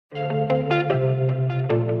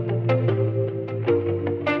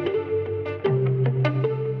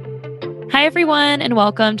Hi, everyone, and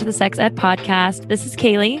welcome to the Sex Ed Podcast. This is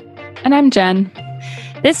Kaylee. And I'm Jen.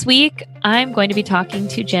 This week, I'm going to be talking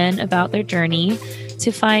to Jen about their journey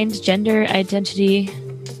to find gender identity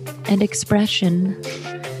and expression.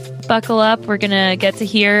 Buckle up. We're going to get to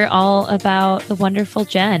hear all about the wonderful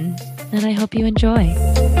Jen, and I hope you enjoy.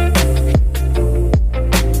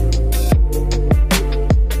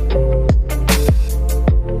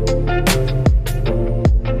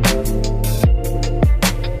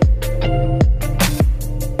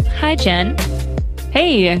 Hi, Jen.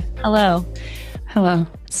 Hey. Hello. Hello.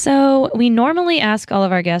 So we normally ask all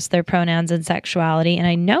of our guests their pronouns and sexuality, and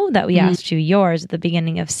I know that we asked you yours at the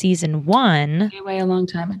beginning of season 1. Way a long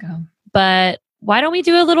time ago. But why don't we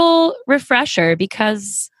do a little refresher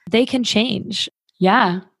because they can change?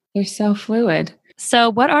 Yeah, they're so fluid. So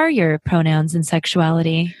what are your pronouns and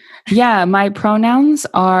sexuality? Yeah, my pronouns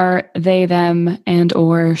are they, them, and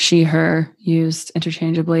or she, her, used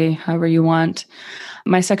interchangeably, however you want.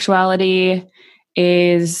 My sexuality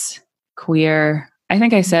is queer. I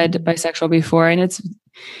think I said bisexual before, and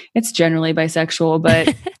it's generally bisexual,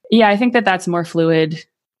 but yeah, I think that that's more fluid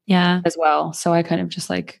as well. So I kind of just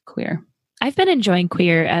like queer. I've been enjoying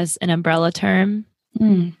queer as an umbrella term.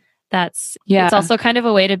 It's also kind of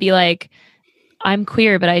a way to be like, I'm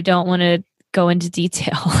queer, but I don't want to go into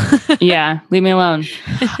detail. Yeah, leave me alone.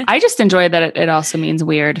 I just enjoy that it also means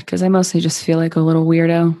weird because I mostly just feel like a little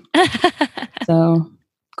weirdo. So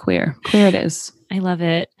queer it is. I love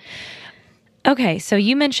it. Okay, so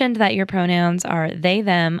you mentioned that your pronouns are they,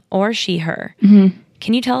 them, or she, her. Mm-hmm.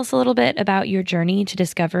 Can you tell us a little bit about your journey to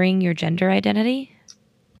discovering your gender identity?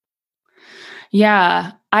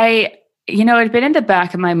 Yeah, it'd been in the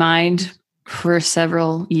back of my mind for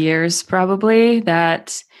several years, probably,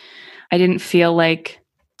 that I didn't feel like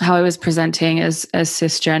how I was presenting as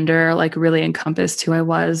cisgender, like really encompassed who I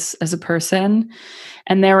was as a person.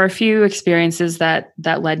 And there were a few experiences that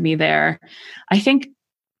led me there. I think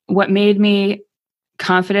what made me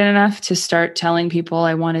confident enough to start telling people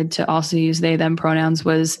I wanted to also use they, them pronouns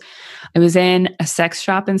was I was in a sex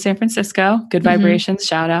shop in San Francisco. Good Vibrations,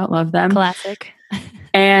 shout out, love them. Classic.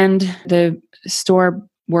 And the store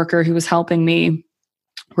worker who was helping me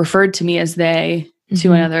referred to me as they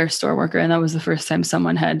to another store worker. And that was the first time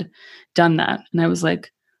someone had done that. And I was like,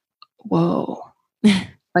 whoa,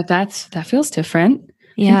 like that feels different.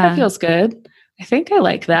 I think that feels good. I think I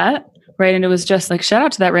like that. Right. And it was just like, shout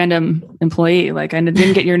out to that random employee. Like, I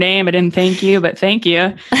didn't get your name. I didn't thank you, but thank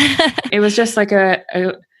you. It was just like I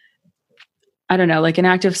don't know, like an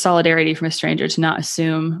act of solidarity from a stranger to not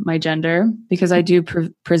assume my gender, because I do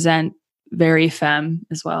present very femme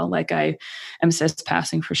as well. Like I am cis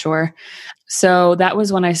passing for sure. So that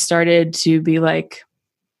was when I started to be like,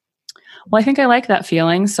 well, I think I like that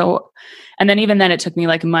feeling. So, and then even then it took me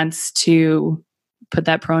like months to put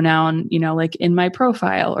that pronoun, like in my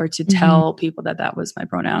profile or to tell people that was my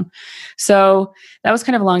pronoun. So that was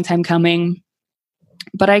kind of a long time coming.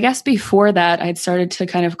 But I guess before that, I'd started to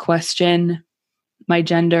kind of question my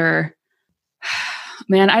gender.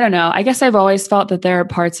 Man, I don't know. I guess I've always felt that there are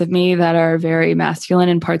parts of me that are very masculine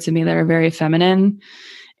and parts of me that are very feminine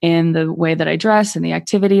in the way that I dress and the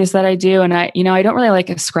activities that I do. And I don't really like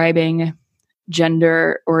ascribing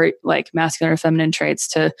gender or like masculine or feminine traits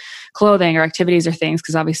to clothing or activities or things,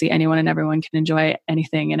 because obviously anyone and everyone can enjoy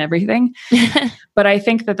anything and everything. But I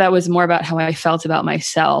think that was more about how I felt about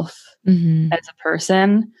myself as a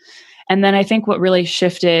person. And then I think what really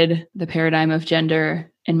shifted the paradigm of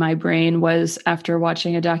gender in my brain was after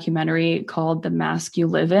watching a documentary called The Mask You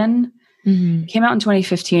Live In. It came out in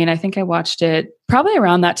 2015. I think I watched it probably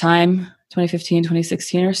around that time, 2015,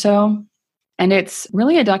 2016 or so. And it's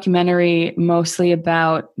really a documentary mostly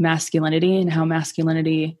about masculinity and how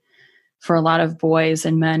masculinity for a lot of boys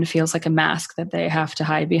and men feels like a mask that they have to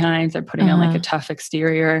hide behind. They're putting on like a tough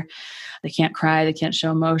exterior. They can't cry. They can't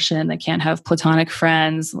show emotion. They can't have platonic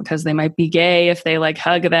friends because they might be gay if they like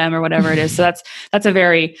hug them or whatever it is. So that's a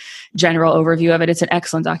very general overview of it. It's an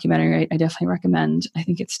excellent documentary. I definitely recommend. I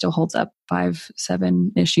think it still holds up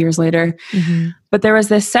 5-7-ish years later. But there was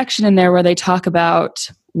this section in there where they talk about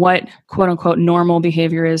what quote unquote normal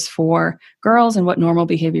behavior is for girls and what normal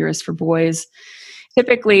behavior is for boys.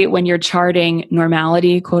 Typically, when you're charting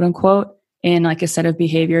normality, quote unquote, in like a set of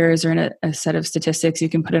behaviors or in a set of statistics, you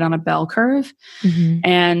can put it on a bell curve.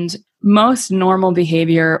 And most normal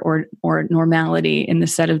behavior or normality in the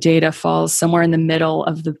set of data falls somewhere in the middle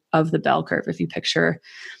of the bell curve, if you picture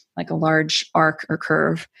like a large arc or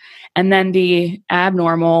curve. And then the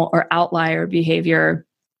abnormal or outlier behavior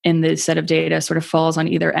in the set of data sort of falls on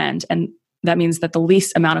either end. And that means that the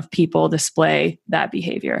least amount of people display that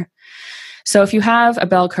behavior. So if you have a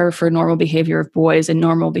bell curve for normal behavior of boys and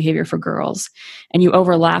normal behavior for girls, and you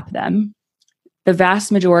overlap them, the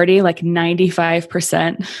vast majority, like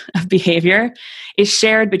 95% of behavior is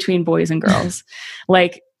shared between boys and girls.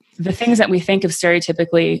 Like the things that we think of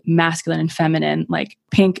stereotypically masculine and feminine, like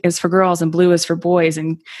pink is for girls and blue is for boys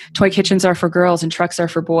and toy kitchens are for girls and trucks are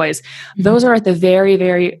for boys. Mm-hmm. Those are at the very,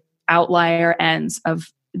 very outlier ends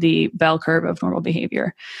of the bell curve of normal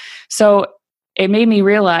behavior. So it made me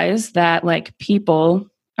realize that like people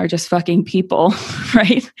are just fucking people,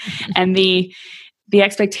 right? And the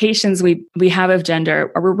expectations we have of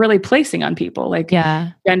gender are we're really placing on people. Like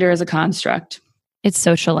gender is a construct. It's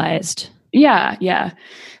socialized. Yeah, yeah.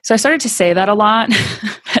 So I started to say that a lot,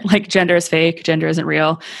 that like gender is fake, gender isn't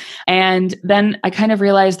real. And then I kind of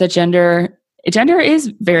realized that gender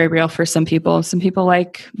is very real for some people. Some people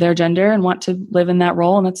like their gender and want to live in that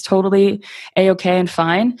role, and that's totally A-okay and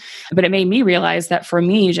fine. But it made me realize that for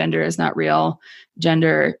me, gender is not real.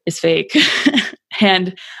 Gender is fake.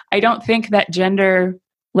 And I don't think that gender,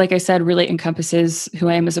 like I said, really encompasses who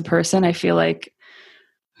I am as a person. I feel like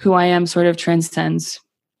who I am sort of transcends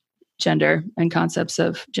gender and concepts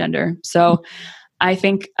of gender. So I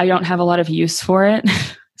think I don't have a lot of use for it.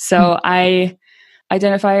 So I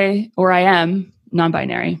identify, or I am,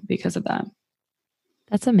 non-binary because of that.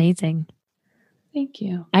 That's amazing. Thank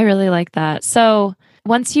you. I really like that. So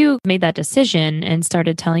once you made that decision and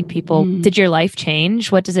started telling people, did your life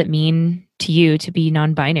change? What does it mean to you to be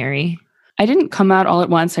non-binary? I didn't come out all at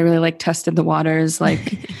once. I really tested the waters. I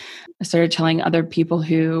started telling other people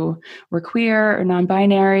who were queer or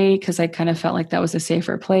non-binary because I kind of felt like that was a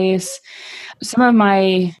safer place. Some of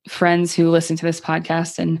my friends who listen to this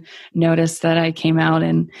podcast and noticed that I came out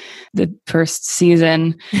in the first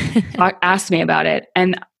season asked me about it.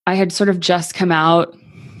 And I had sort of just come out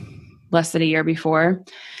less than a year before.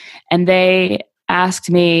 And they asked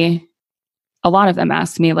me, a lot of them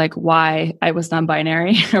asked me like why I was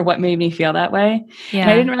non-binary or what made me feel that way. Yeah. And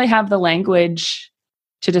I didn't really have the language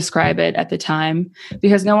to describe it at the time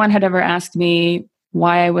because no one had ever asked me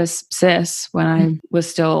why I was cis when I was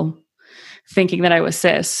still thinking that I was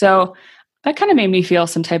cis. So that kind of made me feel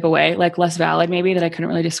some type of way, like less valid maybe, that I couldn't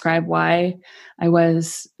really describe why I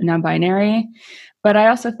was non-binary. But I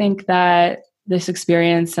also think that this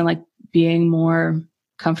experience and like being more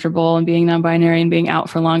comfortable and being non-binary and being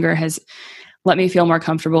out for longer has let me feel more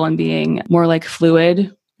comfortable and being more like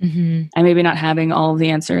fluid and maybe not having all of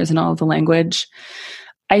the answers and all of the language.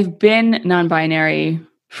 I've been non-binary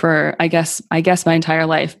for, I guess my entire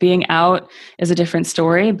life. Being out is a different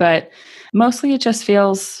story, but mostly it just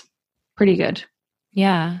feels pretty good.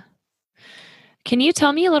 Yeah. Can you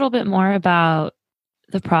tell me a little bit more about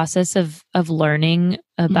the process of learning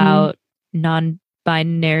about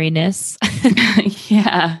non-binariness?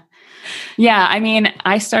 Yeah. Yeah. I mean,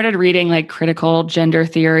 I started reading like critical gender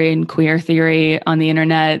theory and queer theory on the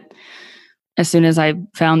internet as soon as I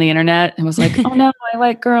found the internet and was like, oh no, I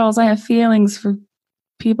like girls. I have feelings for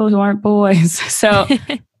people who aren't boys. So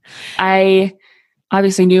I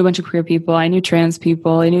obviously knew a bunch of queer people. I knew trans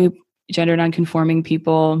people. I knew gender nonconforming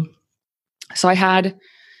people. So I had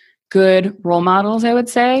good role models, I would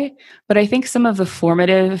say. But I think some of the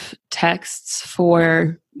formative texts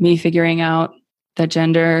for me figuring out that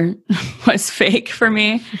gender was fake for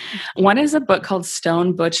me. One is a book called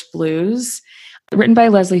Stone Butch Blues, written by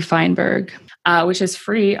Leslie Feinberg, which is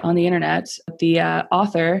free on the internet. The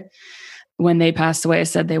author, when they passed away,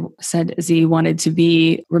 said Z wanted to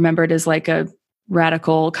be remembered as like a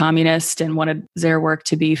radical communist and wanted their work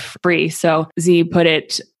to be free. So Z put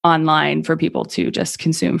it online for people to just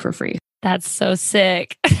consume for free. That's so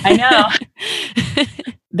sick. I know.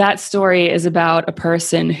 That story is about a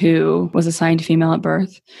person who was assigned female at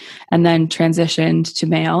birth and then transitioned to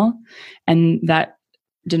male. And that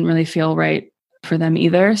didn't really feel right for them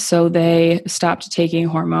either. So they stopped taking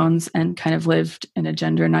hormones and kind of lived in a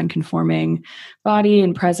gender nonconforming body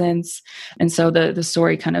and presence. And so the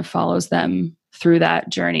story kind of follows them through that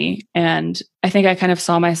journey. And I think I kind of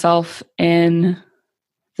saw myself in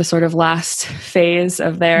the sort of last phase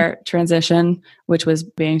of their transition, which was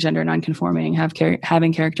being gender nonconforming,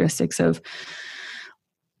 having characteristics of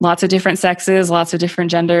lots of different sexes, lots of different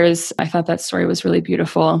genders. I thought that story was really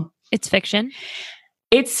beautiful. It's fiction.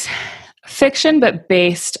 It's fiction, but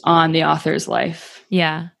based on the author's life.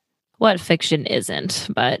 Yeah. What fiction isn't,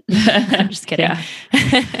 but I'm just kidding.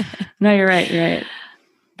 No, you're right. You're right.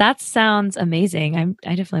 That sounds amazing.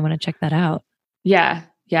 I definitely want to check that out. Yeah.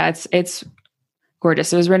 Yeah. It's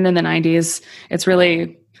gorgeous. It was written in the 90s. It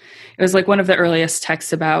was like one of the earliest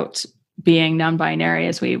texts about being non-binary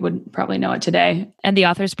as we would probably know it today. And the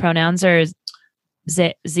author's pronouns are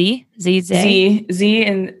Z,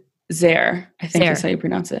 and Zaire, I think Zaire. is how you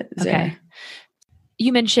pronounce it. Zaire. Okay.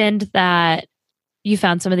 You mentioned that you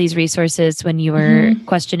found some of these resources when you were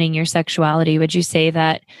questioning your sexuality. Would you say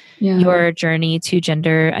that your journey to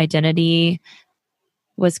gender identity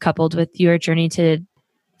was coupled with your journey to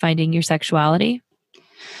finding your sexuality?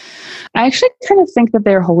 I actually kind of think that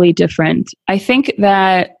they're wholly different. I think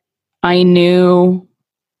that I knew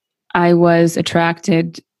I was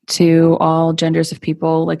attracted to all genders of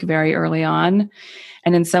people like very early on.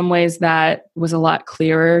 And in some ways that was a lot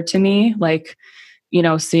clearer to me. Like, you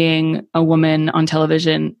know, seeing a woman on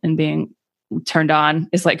television and being turned on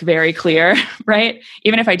is like very clear, right?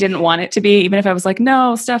 Even if I didn't want it to be, even if I was like,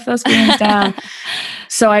 no, stuff those feelings down.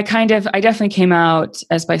 So I definitely came out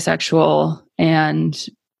as bisexual and,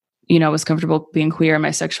 you know, was comfortable being queer in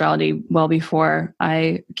my sexuality well before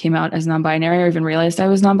I came out as non-binary or even realized I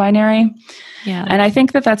was non-binary. Yeah. And I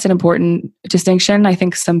think that that's an important distinction. I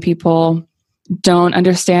think some people don't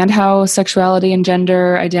understand how sexuality and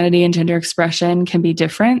gender identity and gender expression can be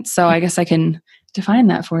different. So I guess I can define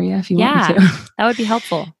that for you if you want me to. That would be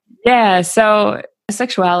helpful. Yeah. So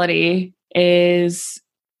sexuality is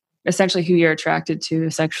essentially who you're attracted to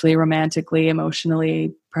sexually, romantically,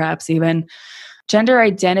 emotionally, perhaps even. Gender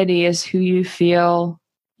identity is who you feel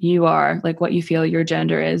you are, like what you feel your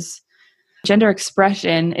gender is. Gender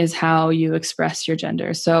expression is how you express your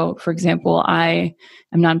gender. So, for example, I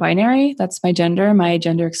am non-binary. That's my gender. My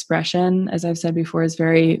gender expression, as I've said before, is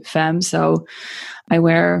very femme. So I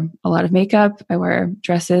wear a lot of makeup. I wear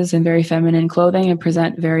dresses and very feminine clothing and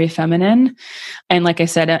present very feminine. And like I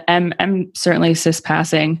said, I'm certainly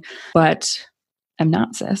cis-passing, but I'm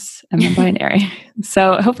not cis. I'm non-binary.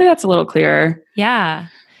 So hopefully that's a little clearer. Yeah.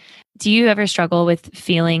 Do you ever struggle with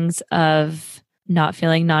feelings of not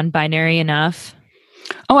feeling non-binary enough?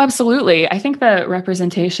 Oh, absolutely. I think the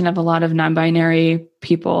representation of a lot of non-binary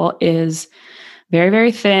people is very,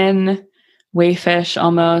 very thin, waifish,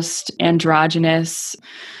 almost androgynous.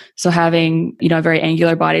 So having, you know, a very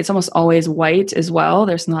angular body, it's almost always white as well.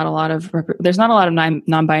 There's not a lot of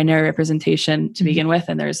non-binary representation to begin with,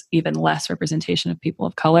 and there's even less representation of people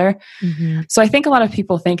of color. Mm-hmm. So I think a lot of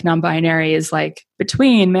people think non-binary is like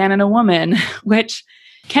between man and a woman, which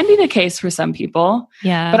can be the case for some people.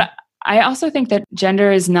 Yeah. But I also think that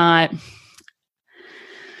gender is not,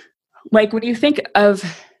 like when you think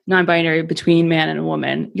of non-binary between man and a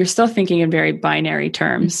woman, you're still thinking in very binary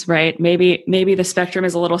terms, right? Maybe the spectrum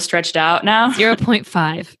is a little stretched out now.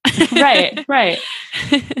 0.5. Right.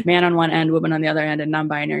 Man on one end, woman on the other end, and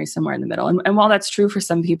non-binary somewhere in the middle. And while that's true for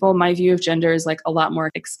some people, my view of gender is like a lot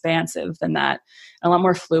more expansive than that, a lot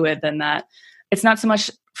more fluid than that. It's not so much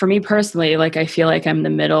for me personally, like I feel like I'm the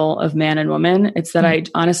middle of man and woman. It's that I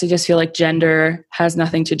honestly just feel like gender has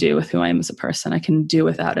nothing to do with who I am as a person. I can do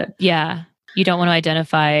without it. Yeah. You don't want to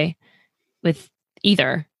identify with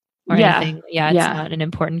either or anything. Yeah. It's not an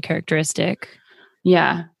important characteristic.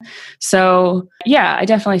 Yeah. So yeah, I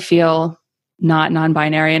definitely feel not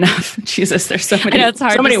non-binary enough. Jesus, there's so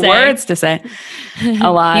many words to say.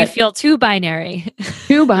 A lot. You feel too binary.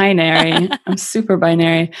 Too binary. I'm super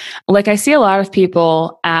binary. Like I see a lot of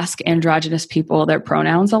people ask androgynous people their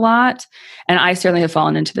pronouns a lot. And I certainly have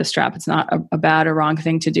fallen into this trap. It's not a bad or wrong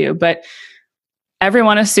thing to do, but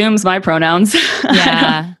everyone assumes my pronouns.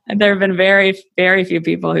 Yeah. There have been very, very few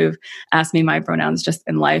people who've asked me my pronouns just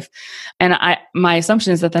in life. And my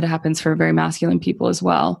assumption is that happens for very masculine people as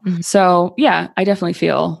well. Mm-hmm. So yeah, I definitely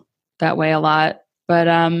feel that way a lot. But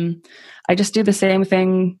I just do the same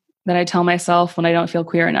thing that I tell myself when I don't feel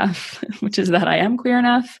queer enough, which is that I am queer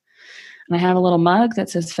enough. And I have a little mug that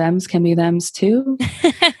says femmes can be thems too.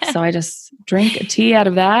 So I just drink a tea out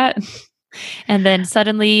of that. And then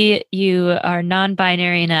suddenly you are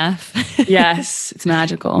non-binary enough. Yes, it's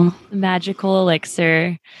magical. Magical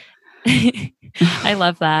elixir. I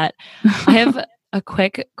love that. I have a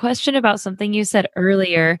quick question about something you said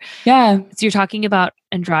earlier. Yeah. So you're talking about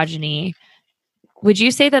androgyny. Would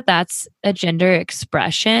you say that that's a gender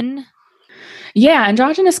expression? Yeah,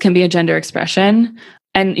 androgynous can be a gender expression.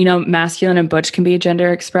 And, you know, masculine and butch can be a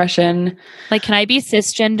gender expression. Like, can I be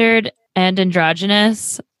cisgendered and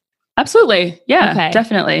androgynous? Absolutely. Yeah, okay.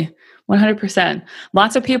 Definitely. 100%.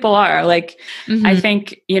 Lots of people are like, I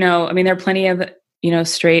think, you know, I mean, there are plenty of, you know,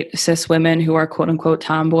 straight cis women who are quote unquote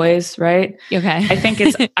tomboys, right? Okay.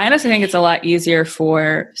 I honestly think it's a lot easier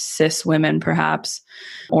for cis women perhaps,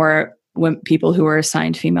 or when people who are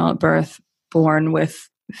assigned female at birth, born with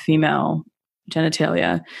female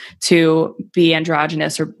genitalia, to be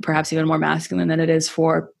androgynous or perhaps even more masculine than it is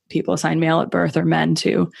for people assigned male at birth or men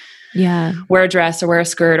to wear a dress or wear a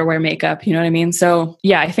skirt or wear makeup. You know what I mean? So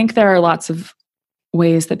yeah, I think there are lots of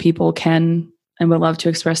ways that people can and would love to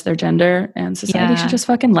express their gender, and society should just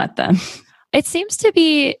fucking let them. It seems to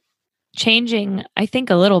be changing, I think,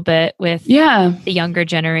 a little bit with the younger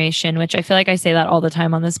generation, which I feel like I say that all the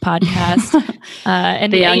time on this podcast.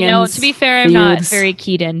 And youngins, to be fair, I'm not very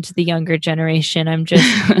keyed into the younger generation. I'm just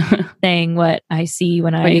saying what I see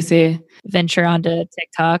when I venture onto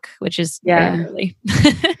TikTok, which is very early.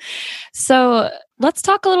 So let's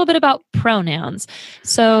talk a little bit about pronouns.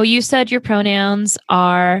 So you said your pronouns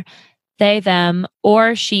are they, them,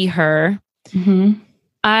 or she, her. Mm-hmm.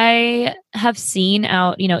 I have seen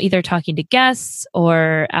out, either talking to guests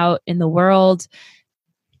or out in the world,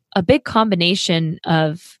 a big combination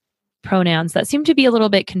of pronouns that seem to be a little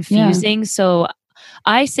bit confusing. Yeah. So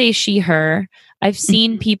I say she, her. I've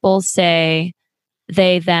seen people say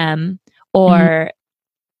they, them, or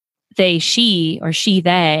they, she, or she,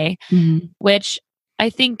 they, which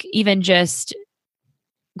I think even just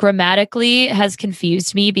grammatically has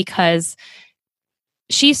confused me, because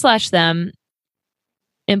she/them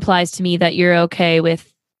implies to me that you're okay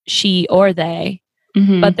with she or they.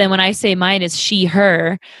 But then when I say mine is she,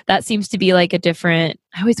 her, that seems to be like a different,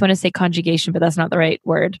 I always want to say conjugation, but that's not the right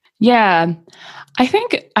word. Yeah. I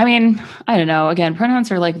don't know. Again, pronouns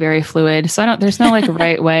are like very fluid. So there's no like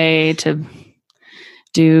right way to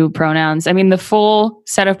do pronouns. I mean, the full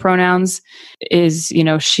set of pronouns is,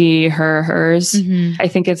 she, her, hers. I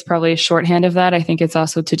think it's probably a shorthand of that. I think it's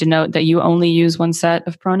also to denote that you only use one set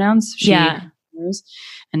of pronouns. She, hers,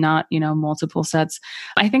 and not, multiple sets.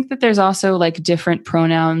 I think that there's also like different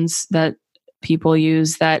pronouns that people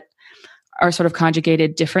use that are sort of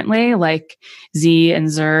conjugated differently, like Z and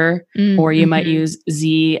Zer, or you might use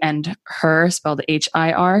Z and her, spelled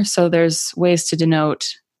HIR. So there's ways to denote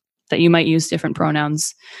that you might use different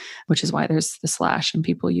pronouns, which is why there's the slash, and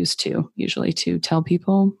people use to, usually to tell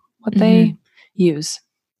people what they use.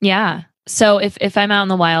 Yeah. So if I'm out in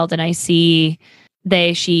the wild and I see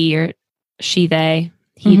they, she, or she, they,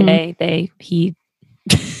 he, they, he.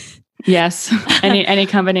 Yes. Any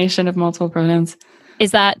combination of multiple pronouns.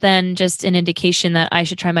 Is that then just an indication that I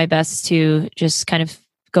should try my best to just kind of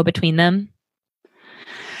go between them?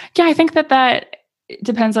 Yeah, I think that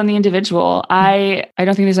depends on the individual. I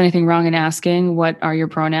don't think there's anything wrong in asking what are your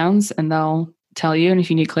pronouns, and they'll tell you. And if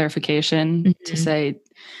you need clarification to say,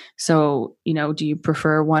 so, do you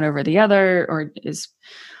prefer one over the other, or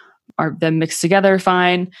are them mixed together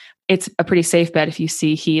fine? It's a pretty safe bet if you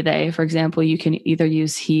see he, they, for example. You can either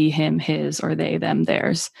use he, him, his, or they, them,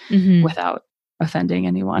 theirs without offending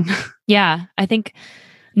anyone. Yeah. I think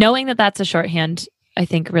knowing that that's a shorthand, I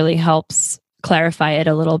think really helps clarify it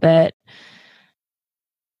a little bit.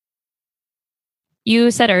 You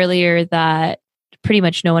said earlier that pretty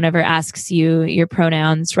much no one ever asks you your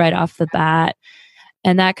pronouns right off the bat.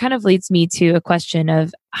 And that kind of leads me to a question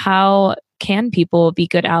of how can people be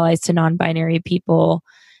good allies to non-binary people?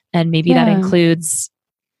 And maybe that includes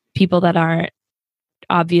people that aren't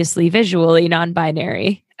obviously visually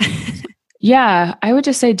non-binary. Yeah, I would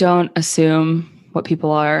just say don't assume what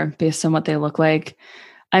people are based on what they look like.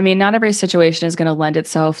 I mean, not every situation is going to lend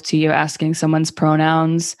itself to you asking someone's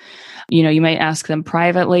pronouns. You might ask them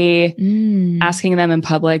privately. Asking them in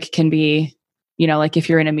public can be, like if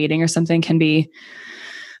you're in a meeting or something, can be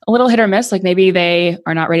a little hit or miss. Like maybe they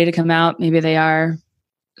are not ready to come out. Maybe they are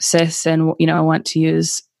cis and, want to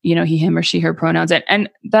use, he, him, or she, her pronouns. And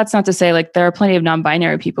that's not to say like there are plenty of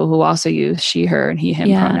non-binary people who also use she, her, and he, him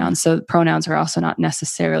pronouns. So pronouns are also not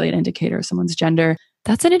necessarily an indicator of someone's gender.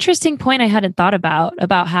 That's an interesting point I hadn't thought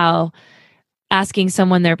about how asking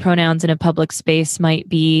someone their pronouns in a public space might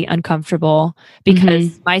be uncomfortable,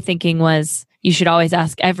 because my thinking was you should always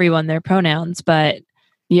ask everyone their pronouns, but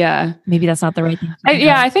maybe that's not the right thing.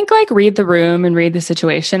 I think like read the room and read the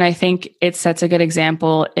situation. I think it sets a good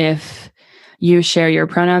example if you share your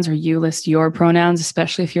pronouns or you list your pronouns,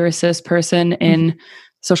 especially if you're a cis person, in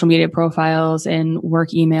social media profiles, in work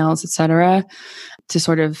emails, etc., to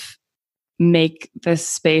sort of make this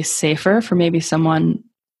space safer for maybe someone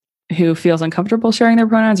who feels uncomfortable sharing their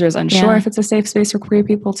pronouns or is unsure if it's a safe space for queer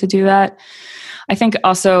people to do that. I think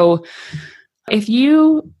also if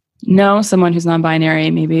you know someone who's non-binary,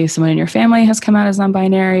 maybe someone in your family has come out as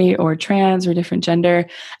non-binary or trans or different gender,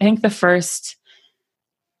 I think the first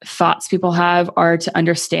thoughts people have are to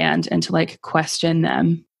understand and to like question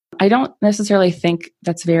them. I don't necessarily think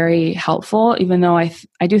that's very helpful, even though I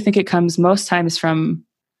do think it comes most times from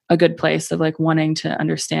a good place of like wanting to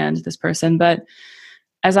understand this person. But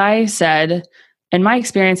as I said, in my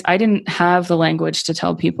experience, I didn't have the language to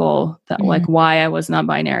tell people that like why I was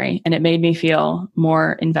non-binary, and it made me feel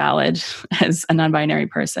more invalid as a non-binary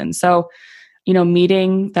person. So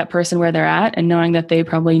meeting that person where they're at and knowing that they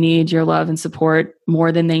probably need your love and support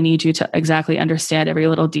more than they need you to exactly understand every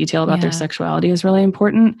little detail about their sexuality is really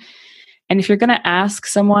important. And if you're going to ask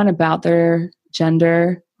someone about their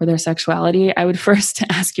gender or their sexuality, I would first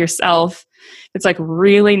ask yourself if it's like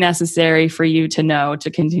really necessary for you to know to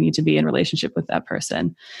continue to be in relationship with that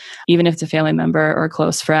person, even if it's a family member or a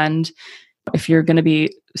close friend. If you're going to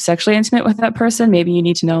be sexually intimate with that person, maybe you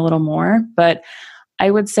need to know a little more. But I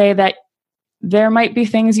would say that there might be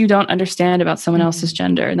things you don't understand about someone else's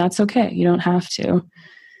gender, and that's okay. You don't have to.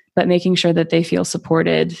 But making sure that they feel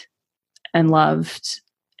supported and loved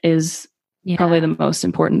is probably the most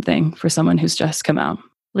important thing for someone who's just come out.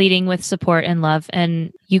 Leading with support and love.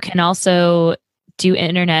 And you can also do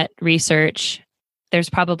internet research. There's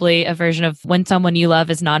probably a version of when someone you love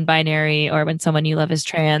is non-binary or when someone you love is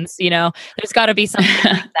trans. There's got to be something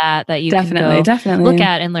like that you can go look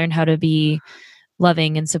at and learn how to be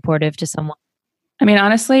loving and supportive to someone. I mean,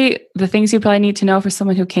 honestly, the things you probably need to know for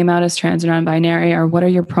someone who came out as trans or non-binary are what are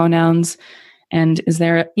your pronouns and is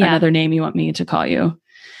there another name you want me to call you?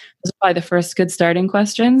 Those are probably the first good starting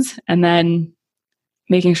questions. And then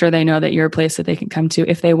making sure they know that you're a place that they can come to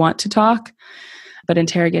if they want to talk. But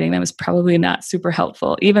interrogating them is probably not super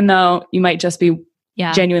helpful, even though you might just be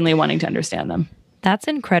genuinely wanting to understand them. That's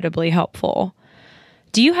incredibly helpful.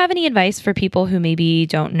 Do you have any advice for people who maybe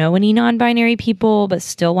don't know any non-binary people, but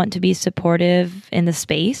still want to be supportive in the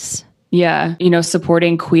space? Yeah.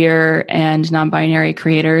 Supporting queer and non-binary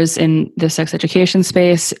creators in the sex education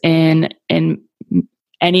space, in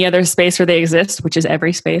any other space where they exist, which is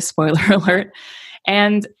every space, spoiler alert,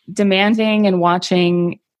 and demanding and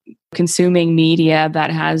watching, consuming media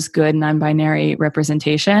that has good non-binary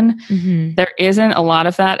representation. Mm-hmm. There isn't a lot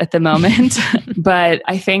of that at the moment, but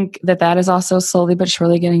I think that is also slowly but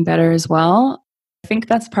surely getting better as well. I think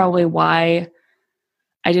that's probably why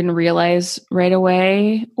I didn't realize right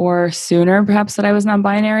away or sooner perhaps that I was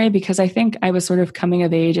non-binary, because I think I was sort of coming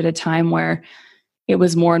of age at a time where it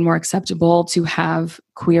was more and more acceptable to have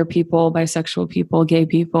queer people, bisexual people, gay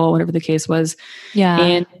people, whatever the case was,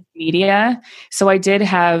 in media. So I did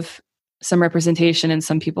have some representation and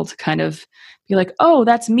some people to kind of be like, oh,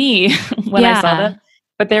 that's me when I saw that.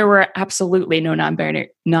 But there were absolutely no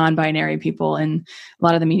non-binary people in a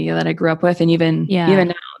lot of the media that I grew up with. And even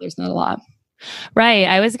now, there's not a lot. Right.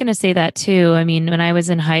 I was going to say that too. I mean, when I was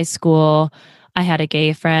in high school, I had a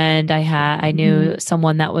gay friend. I knew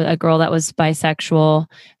someone a girl that was bisexual.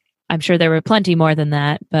 I'm sure there were plenty more than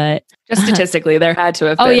that, but just statistically, there had to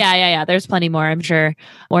have been. Oh yeah. There's plenty more. I'm sure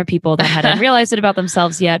more people that hadn't realized it about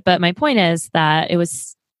themselves yet. But my point is that it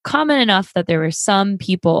was common enough that there were some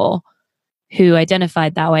people who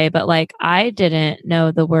identified that way, but like I didn't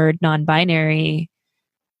know the word non-binary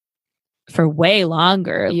for way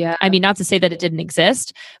longer. Yeah. I mean, not to say that it didn't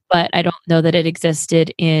exist, but I don't know that it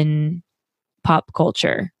existed in pop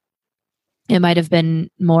culture. It might have been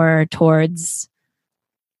more towards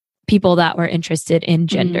people that were interested in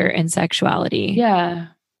gender and sexuality. Yeah,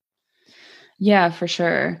 for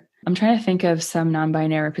sure. I'm trying to think of some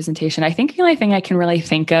non-binary representation. I think the only thing I can really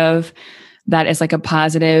think of that is like a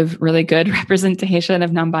positive, really good representation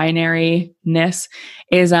of non-binary-ness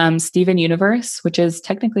is Steven Universe, which is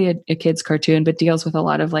technically a kid's cartoon, but deals with a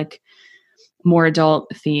lot of like more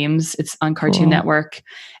adult themes. It's on Cartoon Network.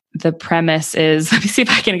 The premise is, let me see if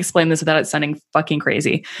I can explain this without it sounding fucking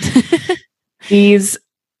crazy. These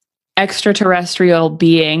extraterrestrial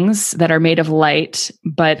beings that are made of light,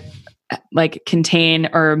 but like contain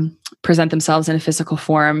or present themselves in a physical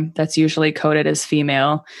form that's usually coded as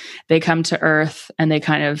female. They come to Earth and they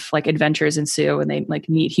kind of like adventures ensue and they like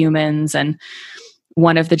meet humans, and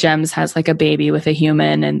one of the gems has like a baby with a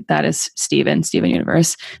human, and that is Steven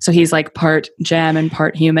Universe. So he's like part gem and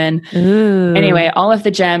part human. Ooh. Anyway, all of the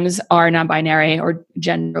gems are non-binary or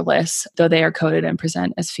genderless, though they are coded and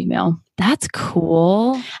present as female. That's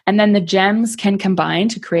cool. And then the gems can combine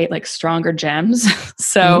to create like stronger gems.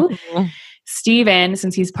 So Steven,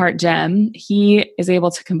 since he's part gem, he is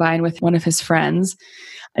able to combine with one of his friends,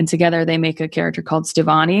 and together they make a character called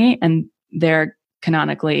Stevani, and they're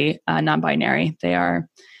canonically non-binary. They are,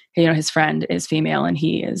 his friend is female and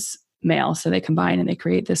he is male. So they combine and they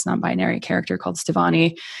create this non-binary character called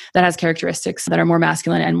Stevani that has characteristics that are more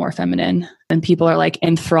masculine and more feminine. And people are like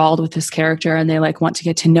enthralled with this character and they like want to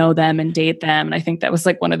get to know them and date them. And I think that was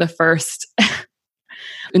like one of the first,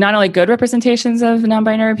 not only good representations of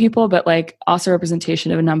non-binary people, but like also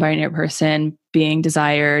representation of a non-binary person being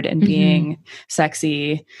desired and being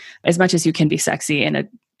sexy as much as you can be sexy in a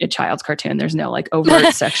child's cartoon. There's no like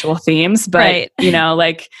overt sexual themes, but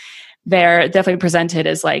like they're definitely presented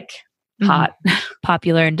as like hot,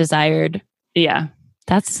 popular and desired. Yeah.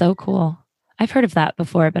 That's so cool. I've heard of that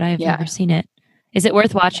before, but I've never seen it. Is it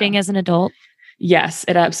worth watching as an adult? Yes,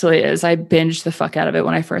 it absolutely is. I binged the fuck out of it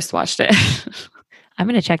when I first watched it. I'm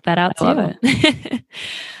going to check that out too. I love it.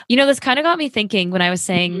 This kind of got me thinking when I was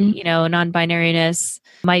saying, non-binariness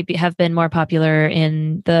might have been more popular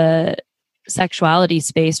in the sexuality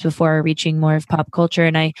space before reaching more of pop culture.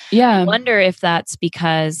 And I wonder if that's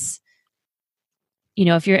because,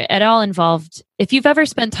 if you're at all involved, if you've ever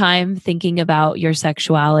spent time thinking about your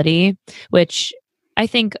sexuality, which I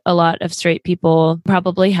think a lot of straight people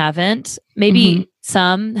probably haven't. Maybe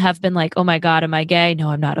some have been like, oh my God, am I gay? No,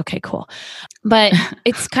 I'm not. Okay, cool. But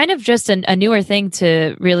it's kind of just a newer thing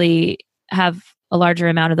to really have a larger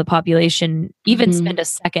amount of the population even spend a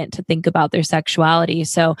second to think about their sexuality.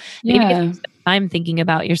 So maybe if you spend time thinking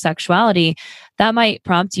about your sexuality, that might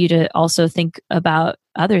prompt you to also think about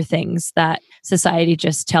other things that society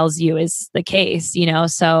just tells you is the case,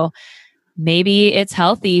 So maybe it's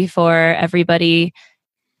healthy for everybody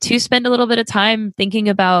to spend a little bit of time thinking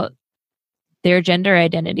about their gender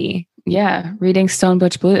identity. Yeah, reading Stone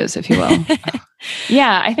Butch Blues, if you will.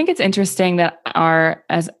 Yeah, I think it's interesting that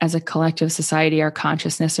as a collective society, our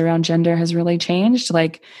consciousness around gender has really changed.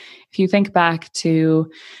 Like, if you think back to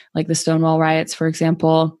like the Stonewall riots, for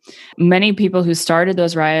example, many people who started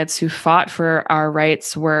those riots, who fought for our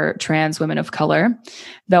rights, were trans women of color,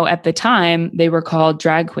 though at the time they were called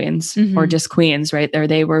drag queens or just queens, right?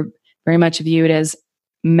 They were very much viewed as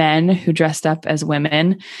men who dressed up as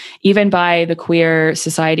women, even by the queer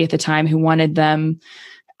society at the time, who wanted them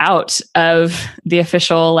out of the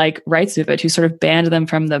official like rights movement, who sort of banned them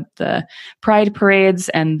from the pride parades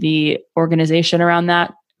and the organization around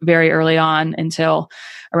that very early on until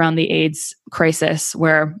around the AIDS crisis,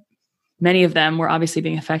 where many of them were obviously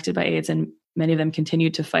being affected by AIDS and many of them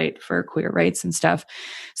continued to fight for queer rights and stuff.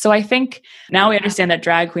 So I think now we understand that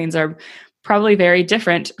drag queens are probably very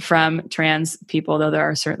different from trans people, though there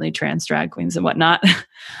are certainly trans drag queens and whatnot.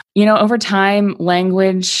 Over time,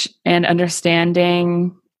 language and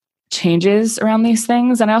understanding changes around these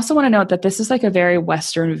things. And I also want to note that this is like a very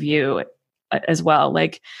Western view as well.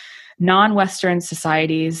 Like non-Western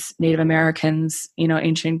societies, Native Americans,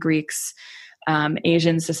 ancient Greeks,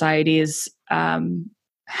 Asian societies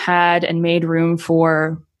had and made room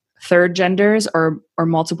for third genders or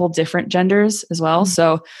multiple different genders as well.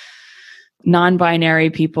 So non-binary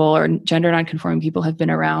people or gender non-conforming people have been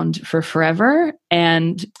around for forever.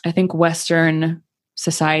 And I think Western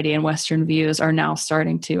society and Western views are now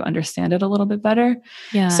starting to understand it a little bit better.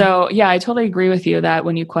 Yeah. So yeah, I totally agree with you that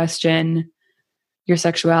when you question your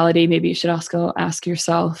sexuality, maybe you should also ask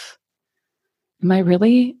yourself, am I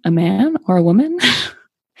really a man or a woman?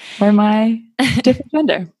 Or am I a different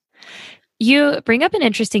gender? You bring up an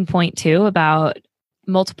interesting point too about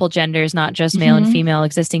multiple genders, not just male and female,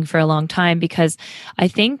 existing for a long time, because I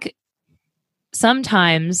think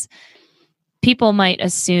sometimes people might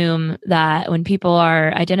assume that when people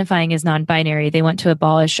are identifying as non-binary, they want to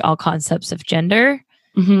abolish all concepts of gender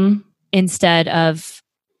instead of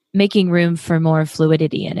making room for more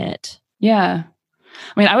fluidity in it. Yeah.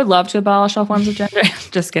 I mean, I would love to abolish all forms of gender.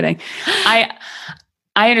 Just kidding.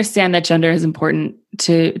 I understand that gender is important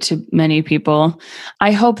to many people.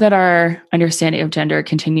 I hope that our understanding of gender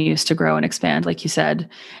continues to grow and expand, like you said,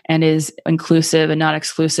 and is inclusive and not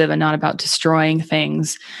exclusive and not about destroying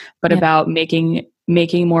things, but about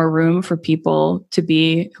making more room for people to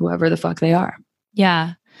be whoever the fuck they are.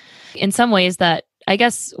 Yeah. In some ways that I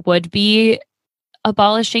guess would be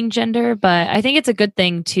abolishing gender, but I think it's a good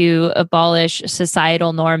thing to abolish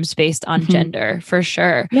societal norms based on gender, for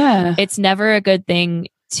sure. Yeah. It's never a good thing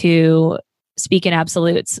to speak in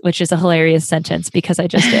absolutes, which is a hilarious sentence because I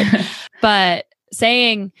just did. But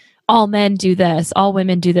saying all men do this, all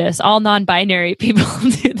women do this, all non-binary people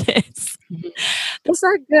do this. That's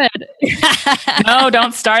not good. No,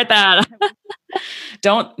 don't start that.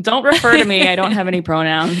 Don't refer to me. I don't have any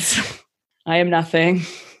pronouns. I am nothing.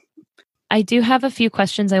 I do have a few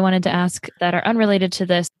questions I wanted to ask that are unrelated to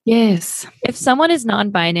this. Yes. If someone is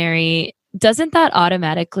non-binary, doesn't that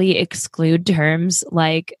automatically exclude terms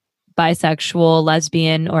like bisexual,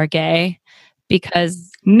 lesbian, or gay? Because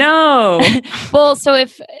no. Well, so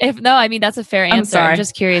if no, I mean that's a fair answer. I'm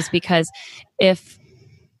just curious because if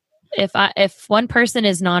one person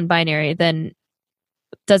is non-binary, then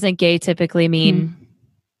doesn't gay typically mean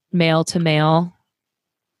male to male?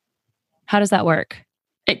 How does that work?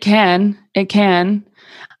 It can.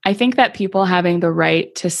 I think that people having the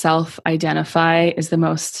right to self-identify is the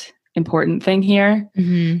most important thing here.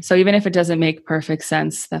 So even if it doesn't make perfect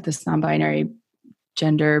sense that this non-binary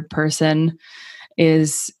gender person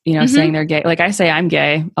is, saying they're gay, like I say I'm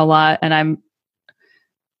gay a lot, and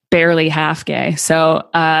barely half gay. So,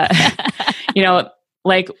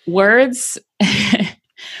 like words,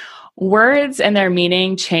 words and their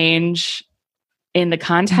meaning change in the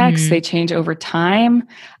context. They change over time.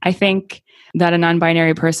 I think that a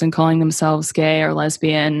non-binary person calling themselves gay or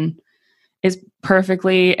lesbian is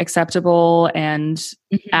perfectly acceptable and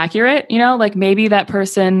accurate. Like maybe that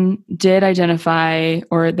person did identify,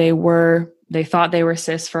 or they thought they were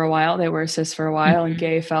cis for a while. They were cis for a while and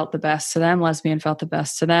gay felt the best to them. Lesbian felt the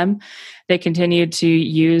best to them. They continued to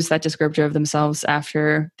use that descriptor of themselves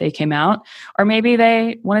after they came out. Or maybe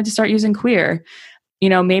they wanted to start using queer.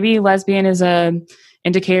 Maybe lesbian is a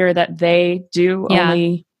indicator that they do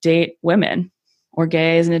only date women, or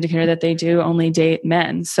gay is an indicator that they do only date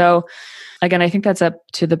men. So again, I think that's up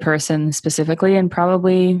to the person specifically, and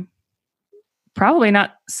probably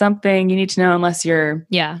not something you need to know unless you're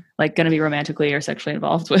like going to be romantically or sexually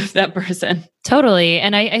involved with that person. Totally.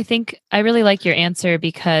 And I think I really like your answer,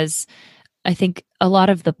 because I think a lot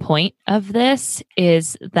of the point of this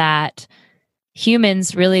is that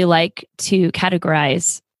humans really like to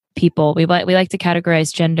categorize people. We like to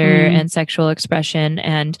categorize gender and sexual expression.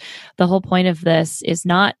 And the whole point of this is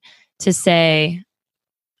not to say,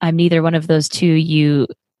 I'm neither one of those two you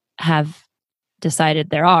have decided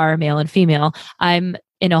there are, male and female. I'm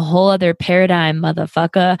in a whole other paradigm,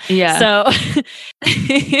 motherfucker. Yeah. So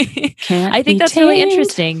I think that's really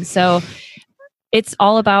interesting. So it's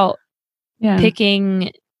all about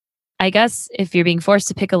picking, I guess, if you're being forced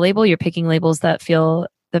to pick a label, you're picking labels that feel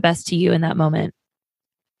the best to you in that moment,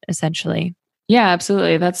 essentially. Yeah,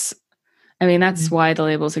 absolutely. That's why the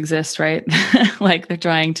labels exist, right? Like they're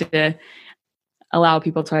trying to allow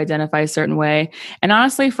people to identify a certain way. And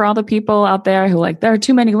honestly, for all the people out there who like, there are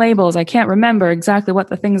too many labels, I can't remember exactly what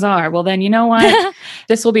the things are. Well, then you know what?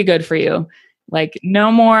 This will be good for you. Like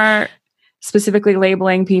no more specifically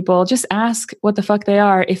labeling people. Just ask what the fuck they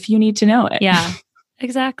are if you need to know it. Yeah,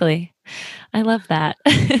 exactly. I love that.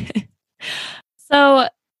 So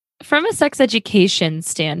from a sex education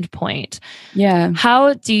standpoint,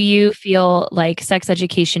 how do you feel like sex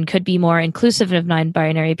education could be more inclusive of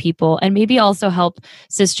non-binary people, and maybe also help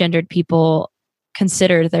cisgendered people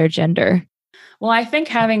consider their gender? Well, I think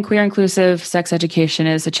having queer inclusive sex education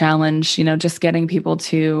is a challenge, just getting people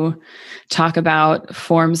to talk about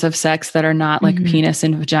forms of sex that are not like penis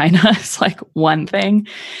and vagina is like one thing.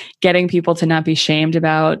 Getting people to not be shamed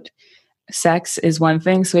about sex is one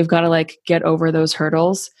thing. So we've got to like get over those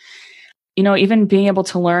hurdles. Even being able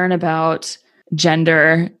to learn about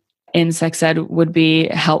gender in sex ed would be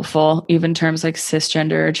helpful. Even terms like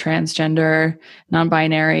cisgender, transgender,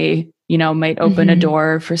 non-binary, might open a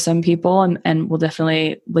door for some people and will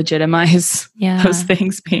definitely legitimize those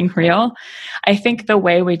things being real. I think the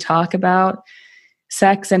way we talk about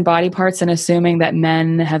sex and body parts and assuming that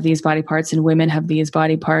men have these body parts and women have these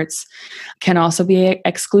body parts can also be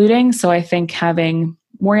excluding. So I think having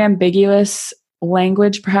more ambiguous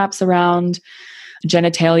language perhaps around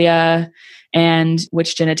genitalia and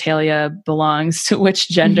which genitalia belongs to which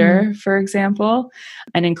gender, for example,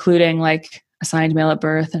 and including like assigned male at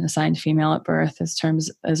birth and assigned female at birth as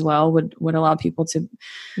terms as well would allow people to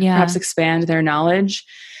perhaps expand their knowledge.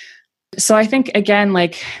 So I think, again,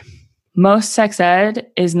 like most sex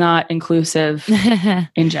ed is not inclusive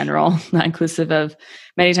in general, not inclusive of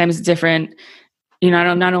many times different,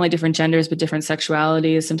 not only different genders, but different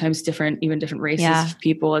sexualities, sometimes different races of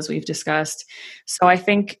people, as we've discussed. So I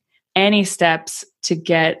think any steps to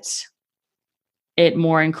get it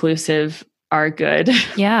more inclusive are good.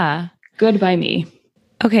 Yeah. Good by me.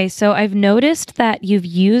 Okay, so I've noticed that you've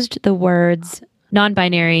used the words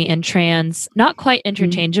non-binary and trans, not quite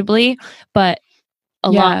interchangeably, but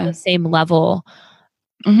along the same level.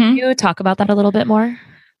 Can you talk about that a little bit more?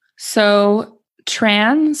 So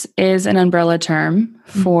trans is an umbrella term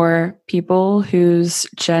for people whose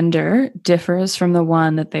gender differs from the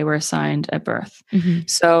one that they were assigned at birth.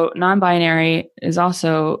 So non-binary is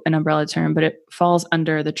also an umbrella term, but it falls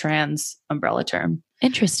under the trans umbrella term.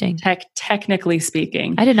 Interesting. Technically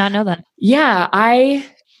speaking. I did not know that. Yeah, I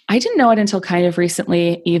didn't know it until kind of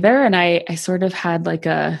recently either. And I sort of had like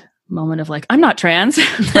a moment of like, I'm not trans,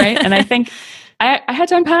 right? And I think I had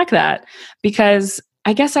to unpack that because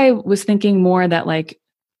I guess I was thinking more that like,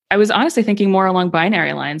 I was honestly thinking more along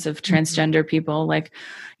binary lines of transgender people, like,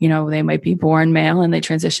 they might be born male and they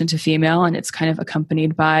transition to female and it's kind of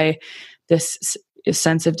accompanied by this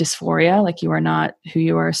sense of dysphoria, like you are not who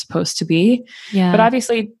you are supposed to be. But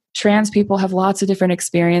obviously trans people have lots of different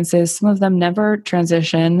experiences. Some of them never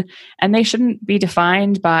transition and they shouldn't be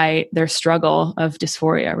defined by their struggle of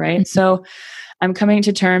dysphoria, right? So I'm coming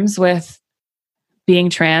to terms with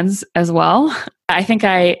being trans as well. I think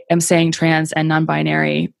I am saying trans and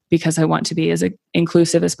non-binary because I want to be as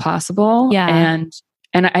inclusive as possible. Yeah.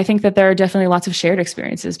 And I think that there are definitely lots of shared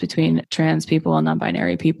experiences between trans people and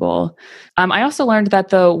non-binary people. I also learned that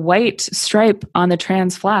the white stripe on the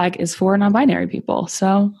trans flag is for non-binary people.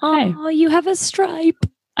 So, oh, you have a stripe.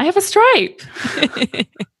 I have a stripe.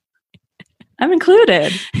 I'm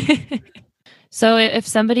included. So if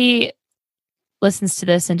somebody listens to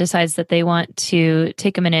this and decides that they want to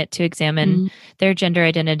take a minute to examine their gender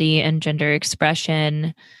identity and gender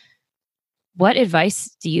expression, what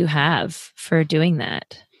advice do you have for doing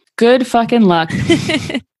that? Good fucking luck.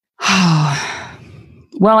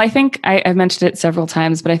 Well, I think I've mentioned it several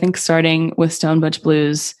times, but I think starting with Stone Butch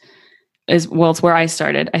Blues it's where I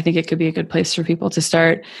started. I think it could be a good place for people to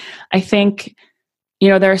start. I think,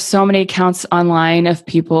 there are so many accounts online of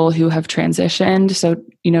people who have transitioned. So,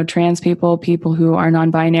 trans people who are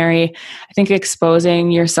non-binary. I think exposing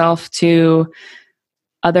yourself to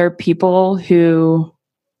other people who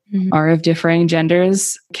are of differing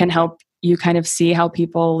genders can help you kind of see how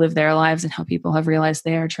people live their lives and how people have realized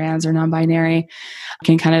they are trans or non-binary.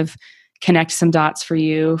 Can kind of connect some dots for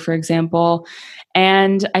you, for example.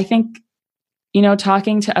 And I think,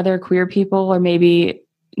 talking to other queer people, or maybe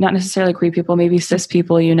not necessarily queer people, maybe cis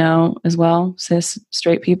people, as well, cis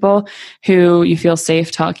straight people who you feel safe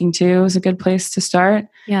talking to is a good place to start.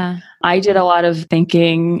 Yeah. I did a lot of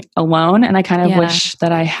thinking alone, and I kind of wish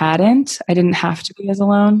that I hadn't. I didn't have to be as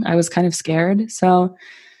alone. I was kind of scared. So,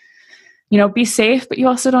 be safe, but you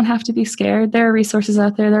also don't have to be scared. There are resources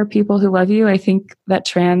out there. There are people who love you. I think that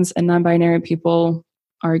trans and non-binary people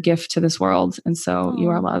are a gift to this world. And so you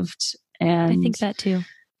are loved. And I think that too.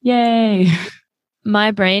 Yay.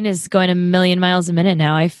 My brain is going a million miles a minute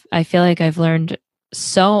now. I feel like I've learned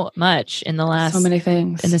so much in the last, so many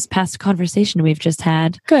things in this past conversation we've just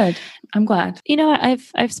had. Good. I'm glad.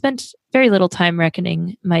 I've spent very little time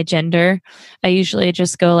reckoning my gender. I usually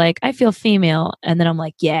just go like, I feel female. And then I'm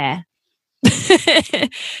like, yeah.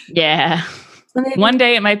 Yeah. One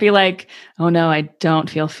day it might be like, oh no, I don't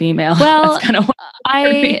feel female. Well, that's kind of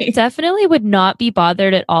I definitely would not be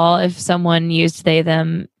bothered at all if someone used they,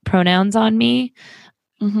 them pronouns on me.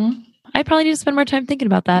 I probably need to spend more time thinking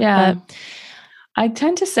about that. Yeah. But I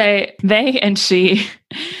tend to say they and she,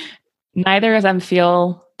 neither of them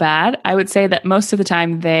feel bad. I would say that most of the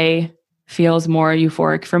time they feels more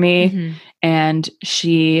euphoric for me, and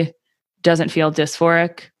she doesn't feel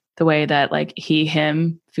dysphoric the way that like he,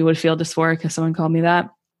 him, if you would feel dysphoric if someone called me that.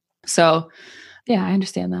 So yeah, I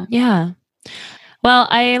understand that. Yeah. Well,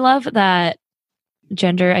 I love that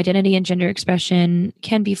gender identity and gender expression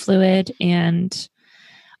can be fluid. And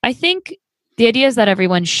I think the idea is that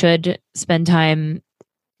everyone should spend time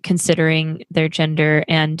considering their gender.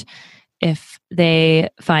 And if they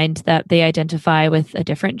find that they identify with a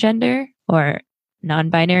different gender or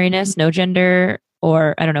non-binariness, no gender,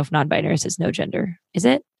 or I don't know if non-binariness is no gender. Is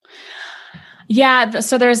it? Yeah.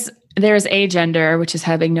 So there's agender, which is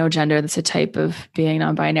having no gender. That's a type of being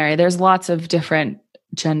non-binary. There's lots of different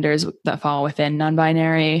genders that fall within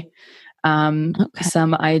non-binary.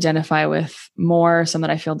 Some I identify with more, some that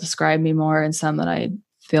I feel describe me more, and some that I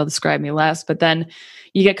feel describe me less. But then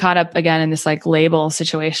you get caught up again in this like label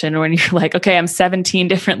situation when you're like, okay, I'm 17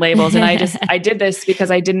 different labels. And I did this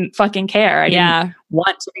because I didn't fucking care. I didn't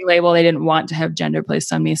want to be labeled. I didn't want to have gender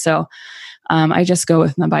placed on me. So I just go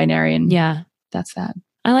with non-binary, and that's that.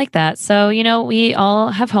 I like that. So, we all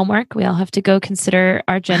have homework. We all have to go consider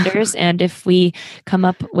our genders. And if we come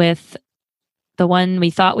up with the one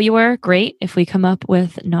we thought we were, great. If we come up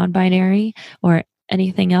with non-binary or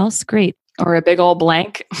anything else, great. Or a big old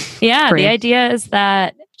blank. Yeah. The idea is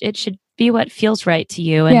that it should be what feels right to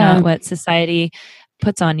you and not what society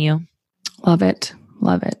puts on you. Love it.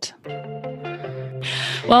 Love it.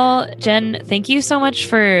 Well, Jen, thank you so much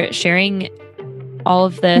for sharing all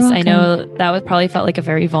of this. I know that would probably felt like a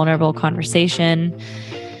very vulnerable conversation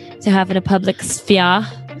to have in a public sphere.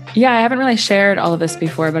 Yeah, I haven't really shared all of this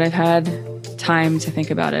before, but I've had time to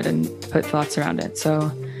think about it and put thoughts around it.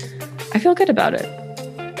 So I feel good about it.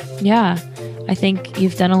 Yeah. I think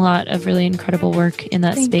you've done a lot of really incredible work in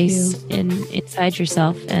that space inside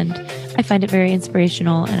yourself. And I find it very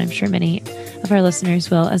inspirational. And I'm sure many of our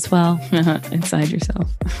listeners will as well. Inside yourself.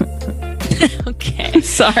 Okay.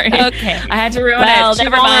 Sorry. Okay. I had to ruin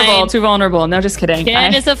it. Too vulnerable. No, just kidding.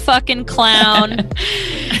 Jen is a fucking clown.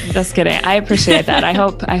 Just kidding. I appreciate that. I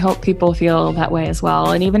hope people feel that way as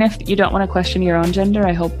well. And even if you don't want to question your own gender,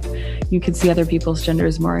 I hope you can see other people's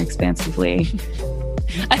genders more expansively.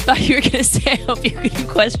 I thought you were going to say, I hope you can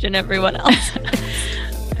question everyone else.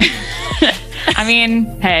 I mean,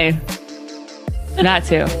 hey, That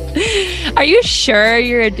too. Are you sure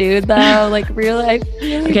you're a dude though? Like really? I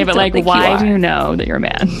really Okay, but don't like, think why do you you know that you're a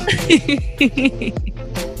man?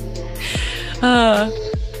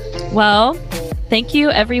 Well, thank you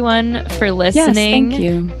everyone for listening. Yes, thank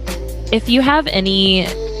you. If you have any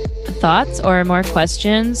thoughts or more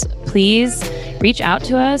questions, please reach out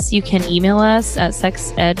to us. You can email us at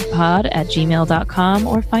sexedpod@gmail.com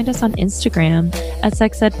or find us on Instagram at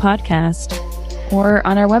sexedpodcast. Or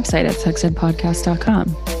on our website at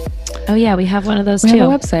sexedpodcast.com. Oh yeah, we have one of those We too.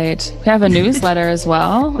 have a website. We have a newsletter as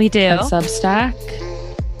well. We do. At Substack.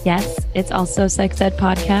 Yes, it's also Sex Ed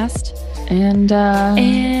Podcast. And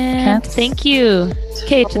Kent's thank you.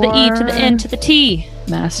 K to the E to the N to the T.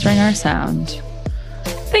 mastering our sound.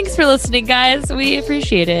 Thanks for listening, guys. We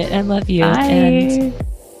appreciate it and love you. Bye. And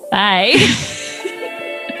bye.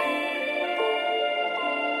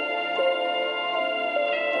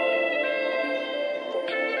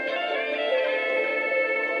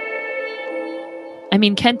 I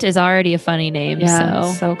mean, Kent is already a funny name, Yeah,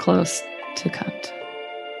 so so close to cunt.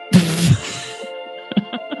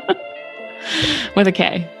 With a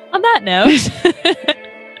K. on that note.